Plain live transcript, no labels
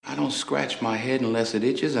I don't scratch my head unless it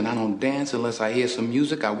itches, and I don't dance unless I hear some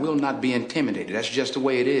music. I will not be intimidated. That's just the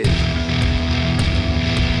way it is.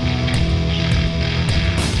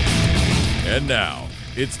 And now,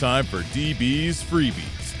 it's time for DB's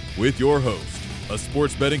Freebies with your host, a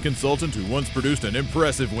sports betting consultant who once produced an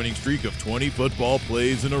impressive winning streak of 20 football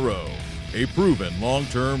plays in a row. A proven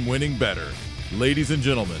long-term winning bettor. Ladies and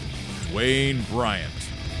gentlemen, Dwayne Bryant.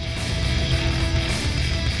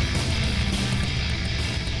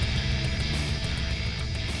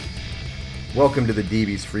 Welcome to the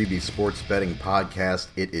DB's Freebie Sports Betting Podcast.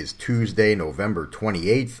 It is Tuesday, November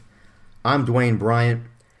 28th. I'm Dwayne Bryant.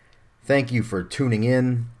 Thank you for tuning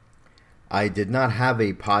in. I did not have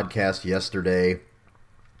a podcast yesterday,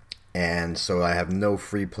 and so I have no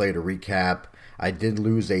free play to recap. I did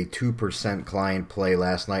lose a 2% client play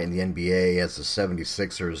last night in the NBA as the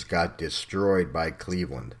 76ers got destroyed by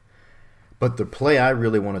Cleveland. But the play I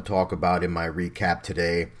really want to talk about in my recap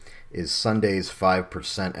today is Sunday's 5%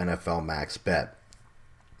 NFL max bet.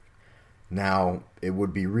 Now, it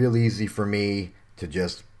would be real easy for me to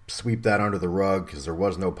just sweep that under the rug because there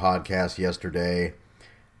was no podcast yesterday.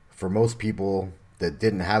 For most people that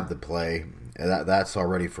didn't have the play, that's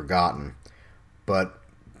already forgotten. But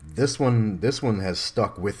this one has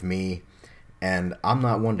stuck with me, and I'm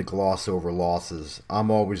not one to gloss over losses. I'm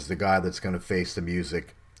always the guy that's going to face the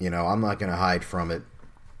music. I'm not going to hide from it.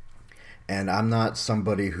 And I'm not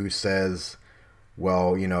somebody who says,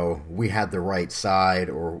 well, we had the right side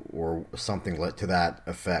or something to that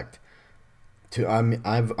effect. I'm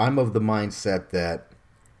of the mindset that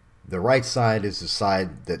the right side is the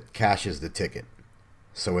side that cashes the ticket.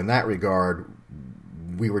 So in that regard,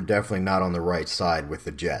 we were definitely not on the right side with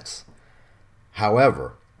the Jets.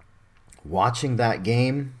 However, watching that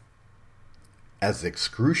game, as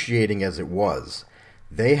excruciating as it was,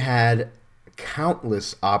 they had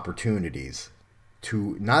countless opportunities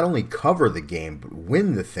to not only cover the game, but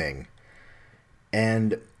win the thing.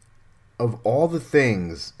 And of all the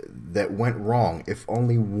things that went wrong, if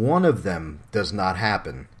only one of them does not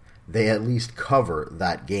happen, they at least cover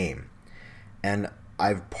that game. And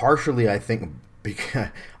I've partially, I think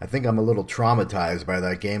I'm a little traumatized by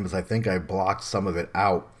that game, as I think I blocked some of it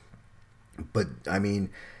out. But,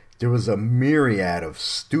 there was a myriad of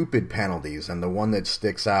stupid penalties, and the one that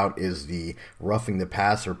sticks out is the roughing the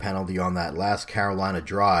passer penalty on that last Carolina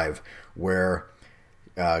drive where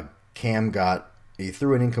Cam he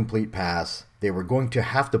threw an incomplete pass. They were going to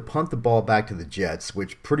have to punt the ball back to the Jets,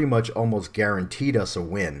 which pretty much almost guaranteed us a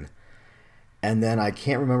win. And then I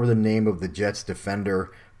can't remember the name of the Jets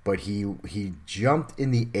defender, but he jumped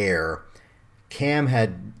in the air. Cam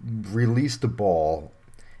had released the ball,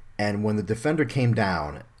 and when the defender came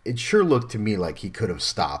down, it sure looked to me like he could have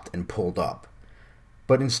stopped and pulled up.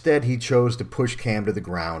 But instead, he chose to push Cam to the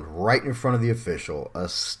ground right in front of the official. A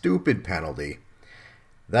stupid penalty.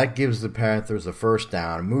 That gives the Panthers a first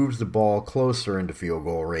down, moves the ball closer into field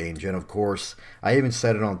goal range. And of course, I even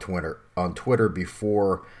said it on Twitter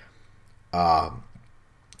before that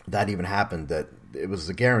even happened, that it was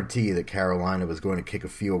a guarantee that Carolina was going to kick a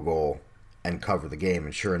field goal and cover the game.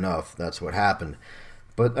 And sure enough, that's what happened.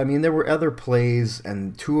 But, there were other plays,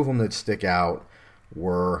 and two of them that stick out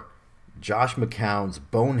were Josh McCown's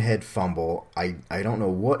bonehead fumble. I don't know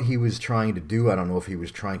what he was trying to do. I don't know if he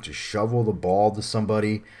was trying to shovel the ball to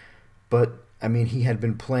somebody. But, he had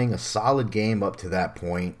been playing a solid game up to that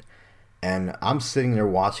point, and I'm sitting there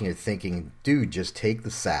watching it thinking, dude, just take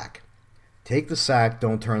the sack. Take the sack,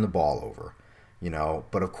 don't turn the ball over.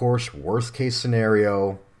 But, of course, worst case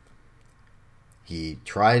scenario, he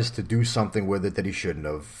tries to do something with it that he shouldn't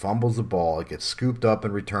have, fumbles the ball, it gets scooped up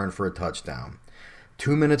and returned for a touchdown.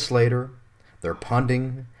 2 minutes later, they're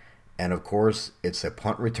punting, and of course, it's a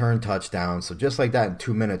punt return touchdown. So just like that, in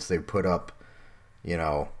 2 minutes, they put up,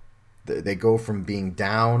 they go from being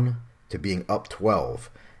down to being up 12.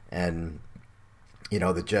 And,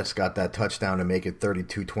 the Jets got that touchdown to make it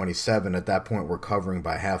 32-27. At that point, we're covering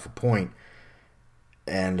by half a point.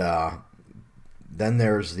 And, then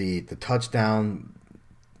there's the touchdown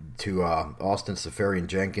to Austin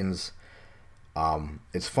Seferian-Jenkins.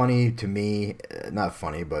 It's funny to me, not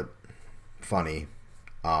funny, but funny,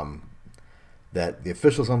 that the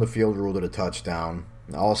officials on the field ruled it a touchdown.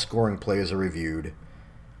 All scoring plays are reviewed.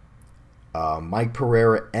 Mike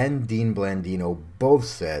Pereira and Dean Blandino both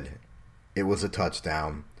said it was a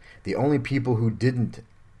touchdown. The only people who didn't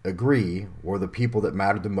agree were the people that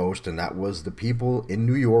mattered the most, and that was the people in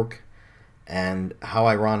New York. And how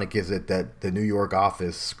ironic is it that the New York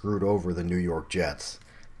office screwed over the New York Jets?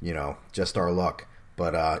 Just our luck.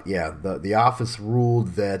 But, the office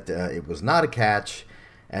ruled that it was not a catch,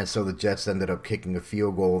 and so the Jets ended up kicking a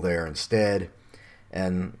field goal there instead.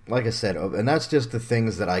 And like I said, and that's just the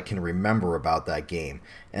things that I can remember about that game.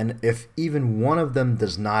 And if even one of them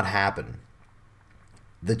does not happen,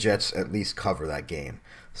 the Jets at least cover that game.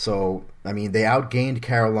 So, I mean, they outgained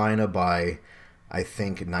Carolina by, I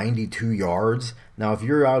think, 92 yards. Now, if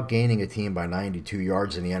you're outgaining a team by 92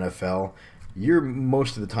 yards in the NFL, you're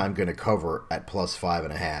most of the time going to cover at plus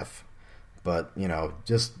 5.5. But,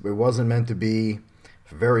 just it wasn't meant to be.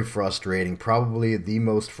 Very frustrating. Probably the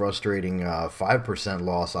most frustrating 5%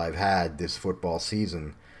 loss I've had this football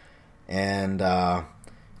season. And,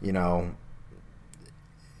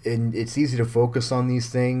 it's easy to focus on these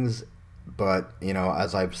things, but,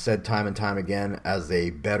 as I've said time and time again, as a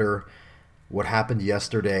bettor, what happened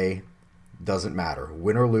yesterday doesn't matter.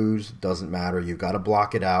 Win or lose, doesn't matter. You've got to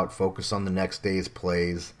block it out, focus on the next day's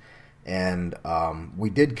plays. And we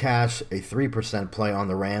did cash a 3% play on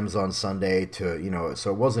the Rams on Sunday so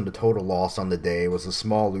it wasn't a total loss on the day. It was a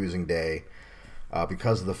small losing day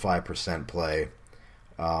because of the 5% play.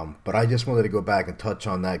 But I just wanted to go back and touch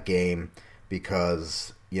on that game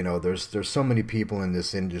because, there's so many people in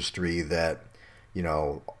this industry that,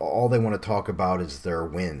 all they want to talk about is their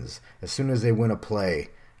wins. As soon as they win a play,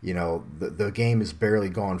 the game is barely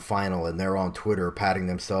gone final and they're on Twitter patting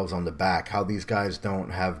themselves on the back. How these guys don't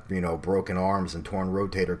have, broken arms and torn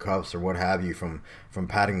rotator cuffs or what have you from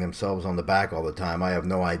patting themselves on the back all the time, I have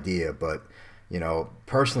no idea. But,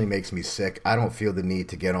 personally makes me sick. I don't feel the need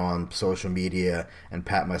to get on social media and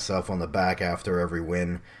pat myself on the back after every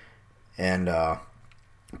win. And,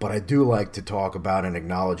 but I do like to talk about and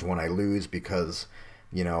acknowledge when I lose because,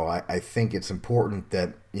 I think it's important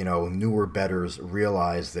that, newer bettors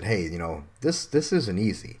realize that, hey, this isn't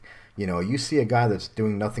easy. You see a guy that's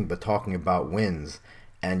doing nothing but talking about wins,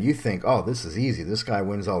 and you think, oh, this is easy. This guy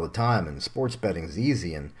wins all the time, and sports betting's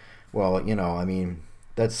easy. And, well,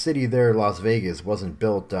 that city there, Las Vegas, wasn't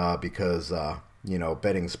built because,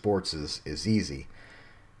 betting sports is easy.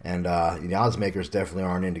 And the odds makers definitely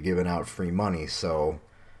aren't into giving out free money, so...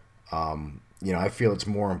 I feel it's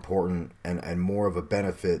more important and more of a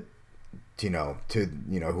benefit, to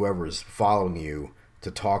whoever's following you to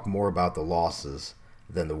talk more about the losses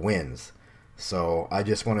than the wins. So I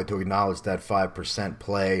just wanted to acknowledge that 5%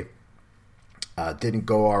 play didn't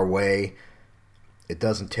go our way. It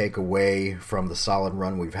doesn't take away from the solid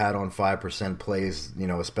run we've had on 5% plays,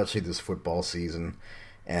 especially this football season.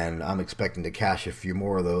 And I'm expecting to cash a few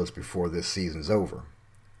more of those before this season's over.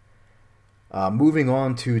 Moving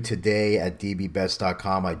on to today at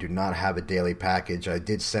dbbets.com, I do not have a daily package. I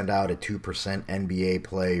did send out a 2% NBA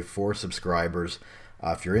play for subscribers.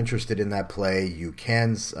 If you're interested in that play, you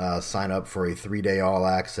can sign up for a 3-day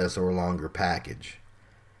all-access or longer package.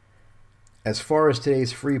 As far as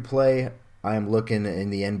today's free play, I am looking in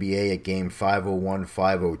the NBA at game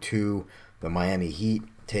 501-502. The Miami Heat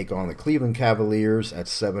take on the Cleveland Cavaliers at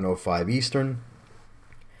 7:05 Eastern.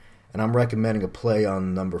 And I'm recommending a play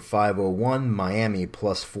on number 501, Miami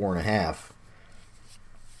plus 4.5.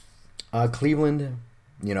 Cleveland,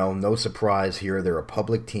 no surprise here. They're a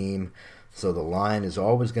public team, so the line is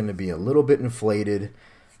always going to be a little bit inflated.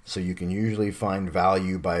 So you can usually find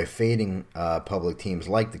value by fading public teams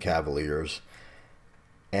like the Cavaliers.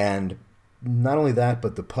 And not only that,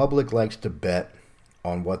 but the public likes to bet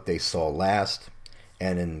on what they saw last.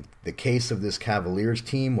 And in the case of this Cavaliers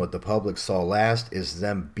team, what the public saw last is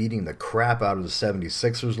them beating the crap out of the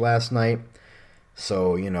 76ers last night.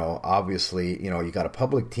 So, obviously, you got a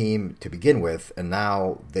public team to begin with, and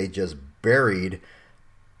now they just buried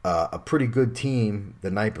a pretty good team the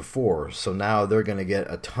night before. So now they're going to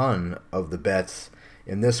get a ton of the bets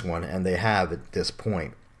in this one, and they have at this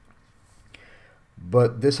point.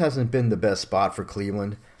 But this hasn't been the best spot for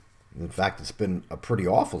Cleveland. In fact, it's been a pretty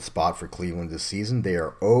awful spot for Cleveland this season. They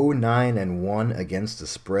are 0-9-1 against the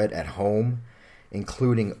spread at home,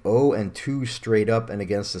 including 0-2 straight up and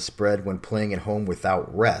against the spread when playing at home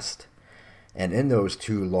without rest. And in those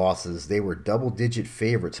two losses, they were double-digit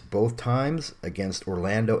favorites both times against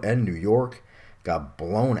Orlando and New York. Got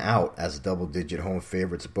blown out as double-digit home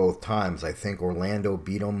favorites both times. I think Orlando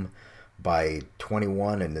beat them by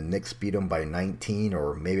 21 and the Knicks beat them by 19,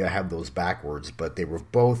 or maybe I have those backwards, but they were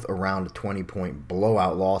both around 20-point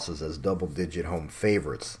blowout losses as double-digit home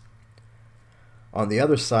favorites. On the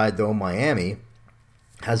other side, though, Miami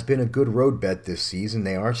has been a good road bet this season.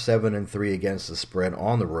 They are 7-3 against the spread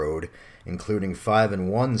on the road, including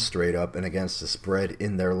 5-1 straight up and against the spread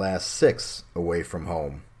in their last 6 away from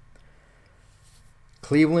home.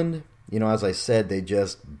 Cleveland, as I said, they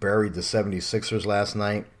just buried the 76ers last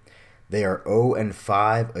night. They are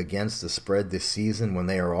 0-5 against the spread this season when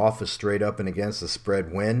they are off a straight up and against the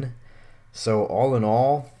spread win. So all in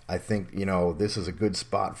all, I think, this is a good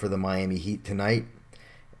spot for the Miami Heat tonight.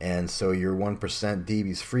 And so your 1%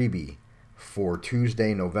 DB's freebie for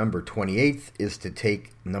Tuesday, November 28th is to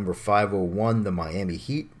take number 501, the Miami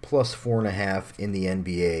Heat, plus 4.5 in the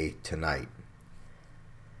NBA tonight.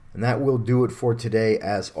 And that will do it for today.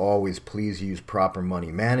 As always, please use proper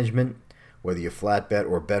money management. Whether you flat bet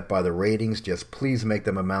or bet by the ratings, just please make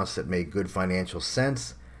them amounts that make good financial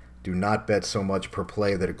sense. Do not bet so much per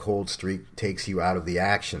play that a cold streak takes you out of the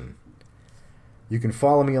action. You can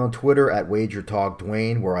follow me on Twitter at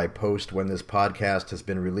WagerTalkDwayne, where I post when this podcast has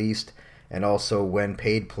been released and also when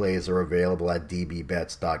paid plays are available at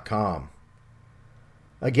dbbets.com.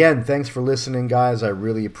 Again, thanks for listening, guys. I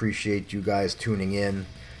really appreciate you guys tuning in.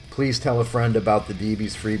 Please tell a friend about the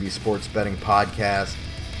DB's Freebie Sports Betting Podcast,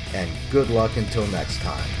 and good luck until next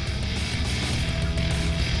time.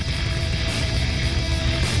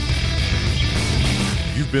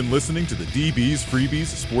 You've been listening to the DB's Freebies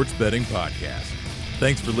Sports Betting Podcast.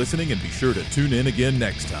 Thanks for listening, and be sure to tune in again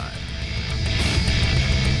next time.